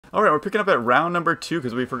Alright, we're picking up at round number 2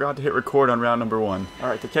 because we forgot to hit record on round number 1.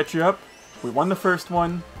 Alright, to catch you up, we won the first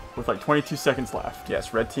one with like 22 seconds left.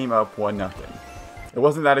 Yes, red team up 1-0. It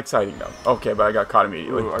wasn't that exciting though. Okay, but I got caught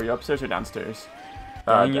immediately. Ooh, are you upstairs or downstairs?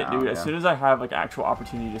 Dang it, dude. Yeah. As soon as I have like actual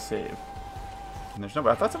opportunity to save. And there's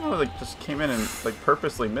nobody. I thought someone like just came in and like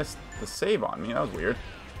purposely missed the save on me. That was weird.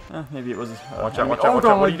 Maybe it was. Watch out! Watch out! Watch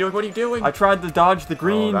out! What are you doing? What are you doing? I tried to dodge the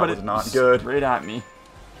green, but was not was good. Right at me.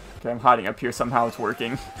 Okay, I'm hiding up here. Somehow it's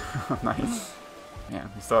working. Nice. Yeah,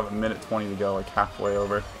 we still have a minute 20 to go, like halfway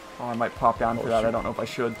over. Oh, I might pop down for that. Shoot. I don't know if I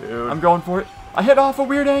should. Dude. I'm going for it. I hit off a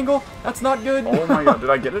weird angle. That's not good. Oh my god! Did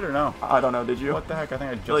I get it or no? I don't know. Did you? What the heck? I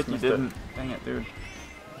think I just feel like missed you didn't. it. Dang it, dude.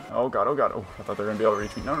 Oh god! Oh god! Oh, I thought they were gonna be able to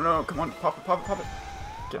reach me. No, no, no! Come on! Pop it! Pop it! Pop it!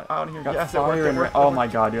 Get out of here! Got Yes, fire it worked. oh my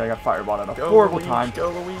god, dude! I got fireballed at a Go, horrible Luigi, time. Go,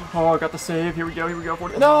 Luigi! Oh, I got the save. Here we go. Here we go.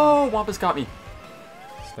 No, Wampus got me.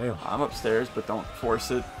 Stay alive. I'm upstairs, but don't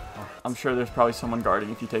force it. I'm sure there's probably someone guarding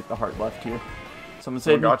if you take the heart left here. Someone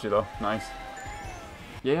saved me. Got you though. Nice.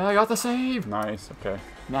 Yeah, I got the save. Nice. Okay.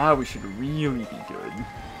 Now we should really be good. Dang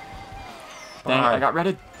it, Bye. I got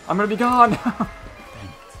redded. I'm gonna be gone. Dang it.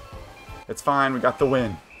 It's fine. We got the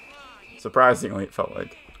win. Surprisingly, it felt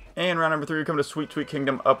like. And round number 3, we come to Sweet Sweet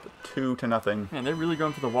Kingdom up 2-0. Man, they're really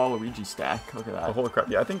going for the Waluigi stack. Look at that. Oh, holy crap.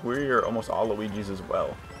 Yeah, I think we're almost all Luigi's as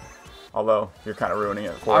well. Although, you're kind of ruining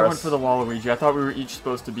it for us. I went for the Waluigi. I thought we were each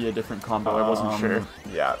supposed to be a different combo. I wasn't sure.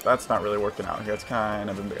 Yeah, that's not really working out here. It's kind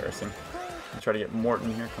of embarrassing. Try to get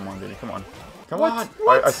Morton here. Come on, baby. Come on. Come What? on.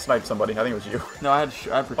 What? I sniped somebody. I think it was you. No, I had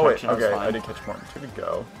protection. Oh, wait. I was Okay. fine. I did catch Morton. Here we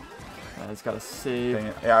go. It's got a save. Dang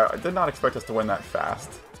it. Yeah, I did not expect us to win that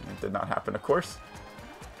fast. It did not happen, of course.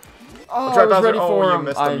 Oh, Try I was Bowser. ready for you him.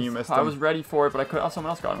 missed him. You missed him. I was ready for it, but I could. Oh, someone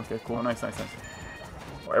else got him. Okay, cool. Oh, nice, nice, nice.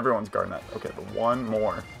 Oh, everyone's guarding that. Okay, but one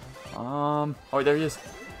more. Oh, there he is.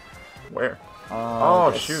 Where?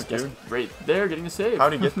 Oh, guess- shoot, guess dude. Right there, getting a save. How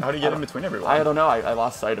do you get in between everyone? I don't know. I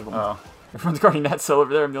lost sight of him. Oh. Everyone's guarding that cell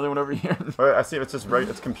over there. I'm the only one over here. Wait, I see it's just right.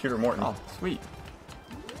 It's Computer Morton. Oh, sweet.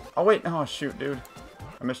 Oh, wait. Oh, shoot, dude.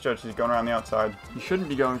 I misjudged. He's going around the outside. You shouldn't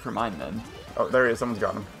be going for mine then. Oh, there he is. Someone's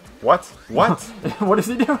got him. What? What? What is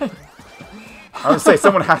he doing? I was gonna say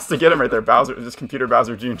someone has to get him right there. Bowser, just Computer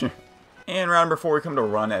Bowser Jr. And round number 4, we come to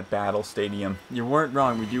Run at Battle Stadium. You weren't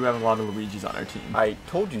wrong. We do have a lot of Luigis on our team. I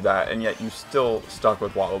told you that, and yet you still stuck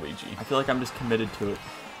with Waluigi. I feel like I'm just committed to it.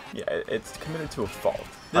 Yeah, it's committed to a fault.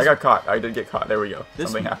 I got caught. I did get caught. There we go.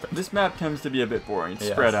 Something happened. This map tends to be a bit boring. It's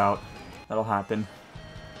Yes. spread out. That'll happen.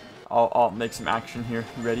 I'll make some action here.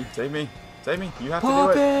 You ready? Save me. Save me. You have Pop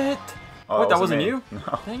to do it. it! Oh, What, that wasn't me. you?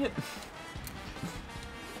 No. Dang it.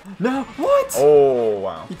 No, what? Oh,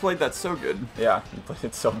 wow. He played that so good. Yeah, you played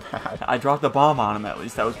it so bad. I dropped the bomb on him at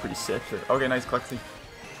least. That was pretty sick. Okay, nice, Klexi.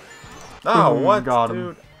 Oh, Boom, what, got him.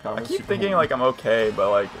 dude? Got him I keep super thinking home. like I'm okay, but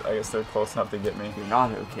like I guess they're close enough to get me. You're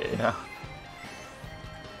not okay. Yeah.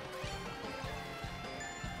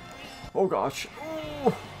 Oh gosh. Ooh.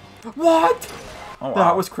 What? Oh, wow.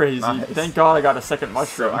 That was crazy. Nice. Thank God I got a second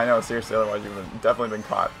mushroom. So, I know, seriously, otherwise you would have definitely been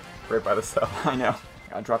caught right by the cell. I know.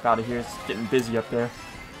 Gotta drop out of here. It's getting busy up there.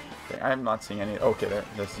 I am not seeing any. Okay, there.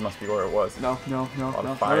 This must be where it was. No.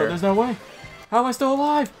 fire. There's no way. How am I still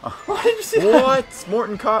alive? Why did you see that? What?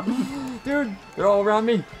 Morton caught me. Dude, they're all around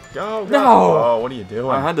me. Go, go. No. Oh, what are you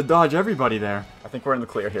doing? I had to dodge everybody there. I think we're in the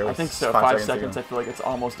clear here. I think With so. 5 5 seconds. I to feel like it's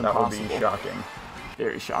almost go. That impossible. would be shocking.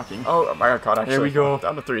 Very shocking. Oh, I got caught actually. There we go.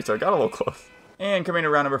 Down to 3, so I got a little close. And coming to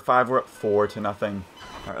round number 5, we're up 4-0.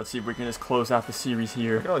 Alright, let's see if we can just close out the series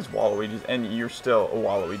here. Look at all these Waluigis, and you're still a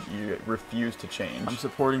Waluigi. You refuse to change. I'm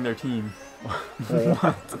supporting their team.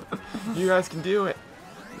 What? You guys can do it.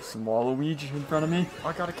 Some Waluigi in front of me. Oh,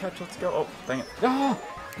 I got a catch. Let's go. Oh, dang it. Ah!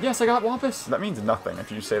 Yes, I got Wampus. That means nothing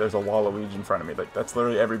if you say there's a Waluigi in front of me. Like, that's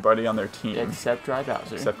literally everybody on their team. Except Dry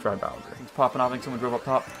Bowser. Except Dry Bowser. It's popping off. I think someone drove up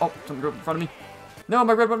top. Oh, someone drove in front of me. No,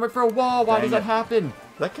 my red went right for a wall. Why Dang does that it. happen?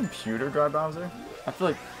 Is that Computer Dry Bowser? I feel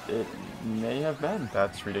like it may have been.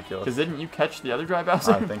 That's ridiculous. Because didn't you catch the other Dry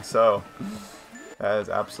Bowser? I think so. That is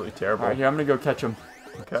absolutely terrible. Alright, here, I'm going to go catch him.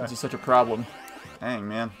 Okay. Since he's such a problem. Dang,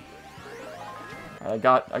 man. I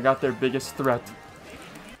got their biggest threat.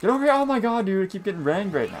 Get over here! Oh my god, dude! I keep getting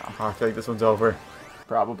ranged right now. Oh, I feel like this one's over.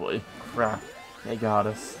 Probably. Crap. They got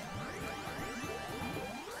us.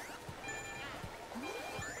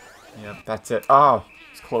 Yep, that's it. Oh.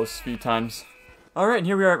 It's close a few times. Alright, and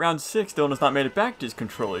here we are at round 6. Dylan has not made it back to his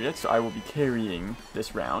controller yet, so I will be carrying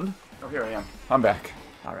this round. Oh, here I am. I'm back.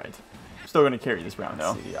 Alright. I'm still going to carry this round,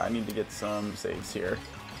 though. Let's see. I need to get some saves here.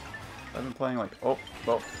 I've been playing like... Oh,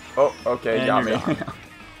 okay, And got me. you're gone.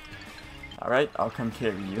 Alright, I'll come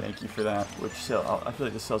carry you. Thank you for that. Which cell? I feel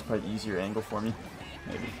like this cell's probably an easier angle for me.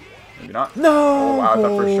 Maybe. Maybe not. No! Oh, wow, I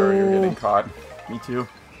thought for sure you were getting caught. Me too.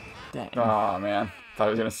 Dang. Oh, man. Thought I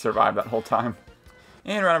was going to survive that whole time.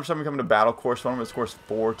 And round number 7, we come to Battle Course 1, where the score's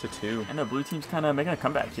 4-2. I know, blue team's kind of making a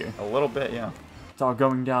comeback here. A little bit, yeah. It's all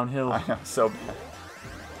going downhill. I know, so bad.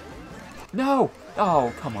 No!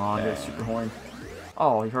 Oh, come on, Dang. you super horn.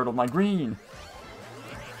 Oh, he hurdled my green.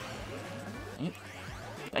 Dang it.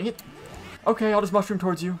 Dang it. Okay, I'll just mushroom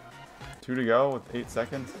towards you. 2 to go with 8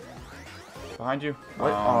 seconds. Behind you.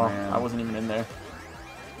 What? Oh, Oh, man. I wasn't even in there.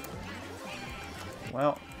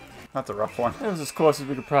 Well, that's a rough one. It was as close as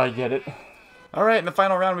we could probably get it. All right, in the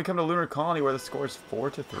final round, we come to Lunar Colony, where the score is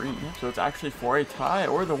 4-3. So it's actually for a tie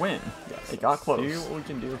or the win. Yes, It got let's close. See what we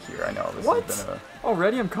can do here. I know this What? has been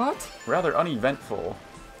Already I'm caught? a rather uneventful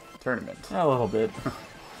tournament. A little bit.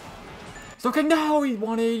 It's okay. No, he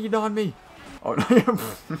 180'd on me. Oh,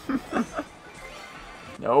 no.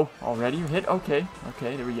 No, already you hit? Okay.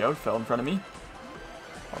 Okay, there we go. Fell in front of me.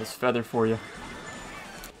 All this feather for you.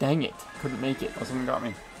 Dang it. Couldn't make it. Oh, someone got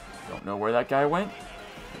me. Don't know where that guy went.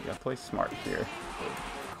 You gotta play smart here.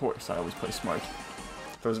 Of course, I always play smart.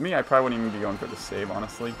 If it was me, I probably wouldn't even be going for the save,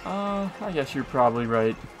 honestly. I guess you're probably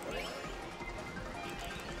right.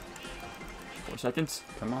 4 seconds.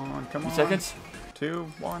 Come on, come 2 on. seconds. 2,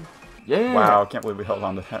 1. Yeah. Wow, can't believe we held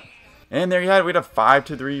on to that. And there you had it. We had a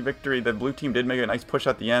 5-3 victory. The blue team did make a nice push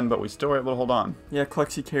at the end, but we still were able to hold on. Yeah,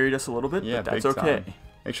 Klexi carried us a little bit, Yeah, but that's big okay. time.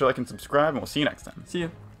 Make sure to like and subscribe, and we'll see you next time. See ya.